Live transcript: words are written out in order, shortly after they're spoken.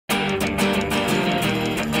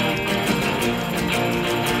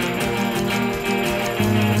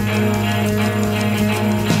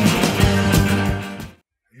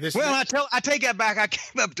Well, I take that back. I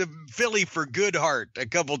came up to Philly for Goodheart a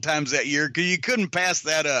couple times that year because you couldn't pass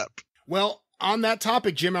that up. Well, on that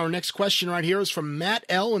topic, Jim, our next question right here is from Matt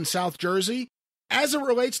L. in South Jersey. As it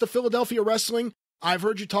relates to Philadelphia wrestling, I've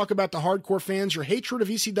heard you talk about the hardcore fans, your hatred of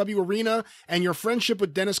ECW Arena, and your friendship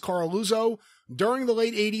with Dennis Carluzzo. During the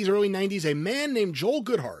late 80s, early 90s, a man named Joel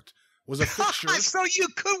Goodheart was a fixture. So you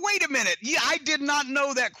could wait a minute. Yeah, I did not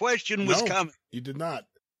know that question was coming. You did not.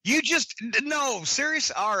 You just no, serious.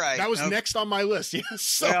 All right, that was next on my list. Yes.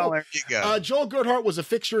 So, well, there you go. Joel Goodheart was a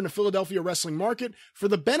fixture in the Philadelphia wrestling market. For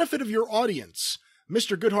the benefit of your audience,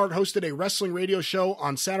 Mr. Goodheart hosted a wrestling radio show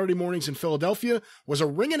on Saturday mornings in Philadelphia, was a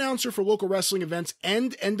ring announcer for local wrestling events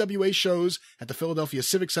and NWA shows at the Philadelphia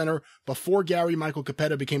Civic Center before Gary Michael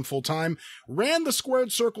Capetta became full-time, ran the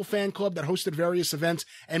Squared Circle fan club that hosted various events,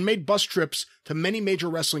 and made bus trips to many major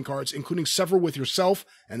wrestling cards, including several with yourself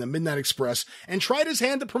and the Midnight Express, and tried his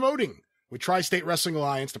hand at promoting with Tri-State Wrestling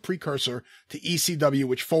Alliance, the precursor to ECW,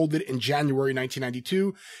 which folded in January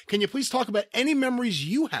 1992. Can you please talk about any memories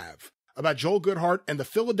you have about Joel Goodheart and the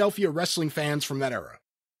Philadelphia wrestling fans from that era?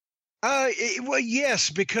 Well, yes,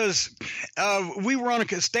 because we were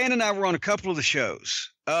Stan and I were on a couple of the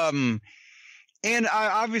shows. And I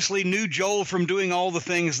obviously knew Joel from doing all the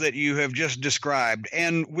things that you have just described.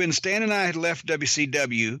 And when Stan and I had left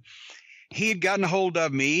WCW, he had gotten a hold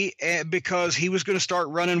of me because he was going to start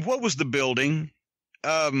running. What was the building?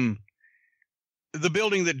 The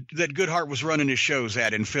building that Goodheart was running his shows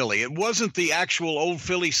at in Philly. It wasn't the actual old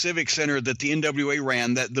Philly Civic Center that the NWA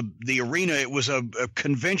ran, that the arena, it was a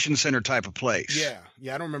convention center type of place.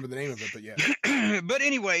 Yeah, I don't remember the name of it, but yeah. But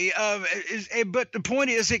anyway, but the point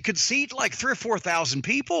is it could seat like 3,000 or 4,000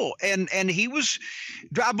 people. And he was,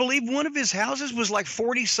 I believe one of his houses was like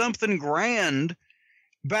 40-something grand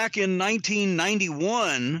back in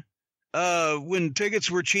 1991 when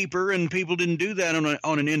tickets were cheaper and people didn't do that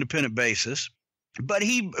on an independent basis. But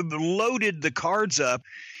he loaded the cards up.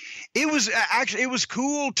 It was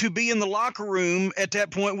cool to be in the locker room at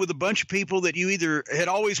that point with a bunch of people that you either had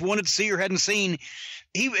always wanted to see or hadn't seen.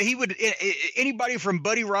 He would, anybody from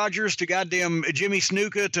Buddy Rogers to goddamn Jimmy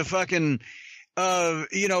Snuka to fucking,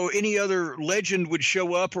 any other legend would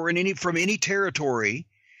show up or from any territory.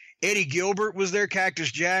 Eddie Gilbert was there.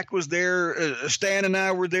 Cactus Jack was there. Stan and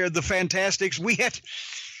I were there. The Fantastics. We had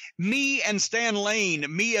me and Stan Lane,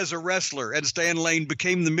 me as a wrestler, and Stan Lane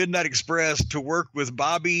became the Midnight Express to work with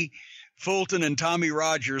Bobby Fulton and Tommy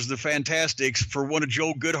Rogers, the Fantastics, for one of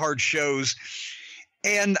Joel Goodhart's shows.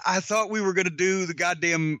 And I thought we were going to do the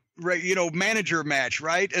goddamn, manager match,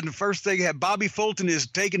 right? And the first thing, Bobby Fulton is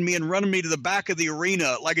taking me and running me to the back of the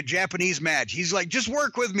arena like a Japanese match. He's like, just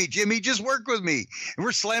work with me, Jimmy, just work with me. And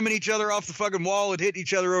we're slamming each other off the fucking wall and hitting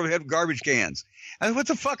each other over the head with garbage cans. And what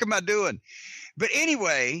the fuck am I doing? But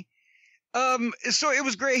anyway, so it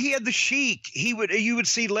was great. He had the Sheik. You would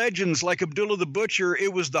see legends like Abdullah the Butcher.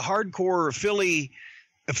 It was the hardcore Philly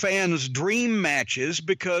fans' dream matches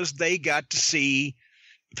because they got to see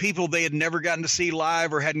people they had never gotten to see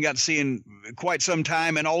live or hadn't gotten to see in quite some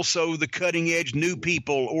time, and also the cutting edge new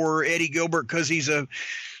people, or Eddie Gilbert because he's a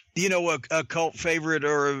cult favorite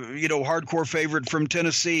or hardcore favorite from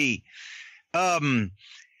Tennessee.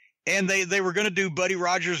 And they were going to do Buddy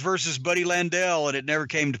Rogers versus Buddy Landell, and it never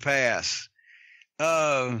came to pass.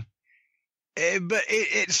 But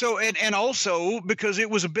and also because it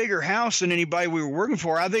was a bigger house than anybody we were working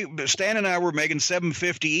for. I think Stan and I were making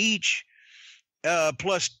 $750 each,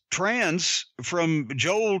 plus trans from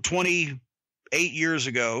Joel 28 years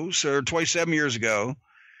ago, or 27 years ago.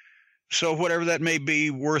 So whatever that may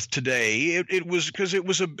be worth today, it was because it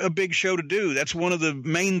was a big show to do. That's one of the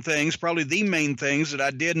main things, probably the main things that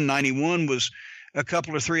I did in 91 was a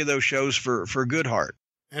couple or three of those shows for Goodheart.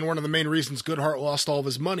 And one of the main reasons Goodheart lost all of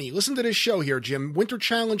his money. Listen to this show here, Jim. Winter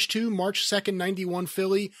Challenge 2, March 2nd, 91,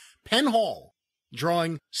 Philly. Penn Hall,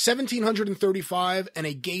 drawing 1,735 and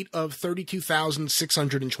a gate of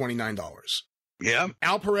 $32,629. Yeah.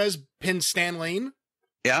 Al Perez pinned Stan Lane.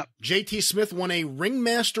 Yeah. JT Smith won a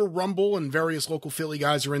Ringmaster Rumble, and various local Philly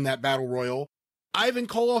guys are in that battle royal. Ivan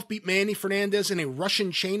Koloff beat Manny Fernandez in a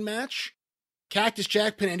Russian chain match. Cactus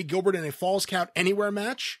Jack pinned Eddie Gilbert in a Falls Count Anywhere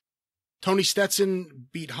match. Tony Stetson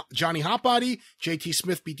beat Johnny Hotbody. JT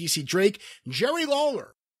Smith beat DC Drake. Jerry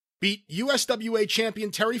Lawler beat USWA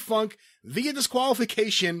champion Terry Funk via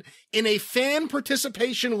disqualification in a fan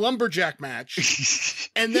participation lumberjack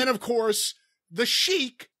match. And then, of course, the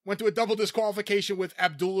Sheik went to a double disqualification with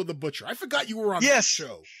Abdullah the Butcher. I forgot you were on that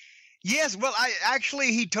show. Yes, well,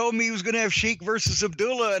 he told me he was going to have Sheik versus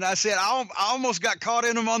Abdullah, and I said I almost got caught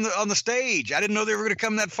in him on the stage. I didn't know they were going to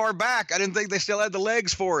come that far back. I didn't think they still had the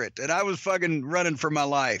legs for it, and I was fucking running for my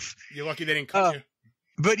life. You're lucky they didn't cut you.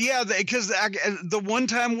 But yeah, because the one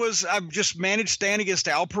time was I just managed Stan against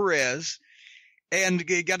Al Perez, and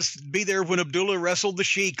got to be there when Abdullah wrestled the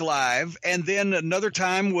Sheik live. And then another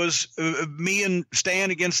time was me and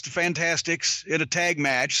Stan against the Fantastics in a tag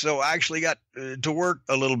match. So I actually got to work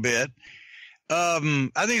a little bit. I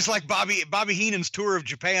think it's like Bobby Heenan's tour of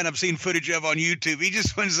Japan. I've seen footage of on YouTube. He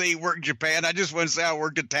just wants to say he worked Japan. I just want to say I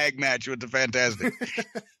worked a tag match with the Fantastics.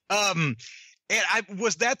 And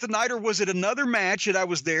was that the night, or was it another match that I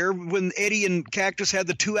was there when Eddie and Cactus had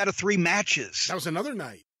the 2 out of 3 matches? That was another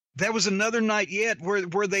night. That was another night yet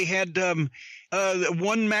where they had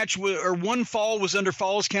one match or one fall was under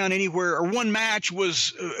Falls Count Anywhere, or one match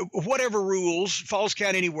was whatever rules, Falls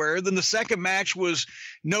Count Anywhere. Then the second match was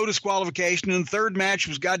no disqualification, and the third match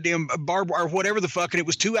was goddamn barbed wire or whatever the fuck, and it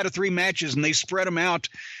was 2 out of 3 matches, and they spread them out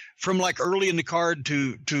from like early in the card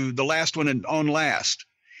to the last one and on last.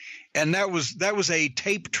 And that was a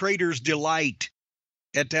tape trader's delight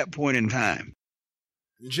at that point in time.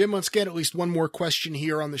 Jim, let's get at least one more question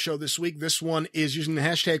here on the show this week. This one is using the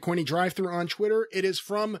hashtag CornyDriveThru on Twitter. It is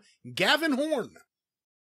from Gavin Horn.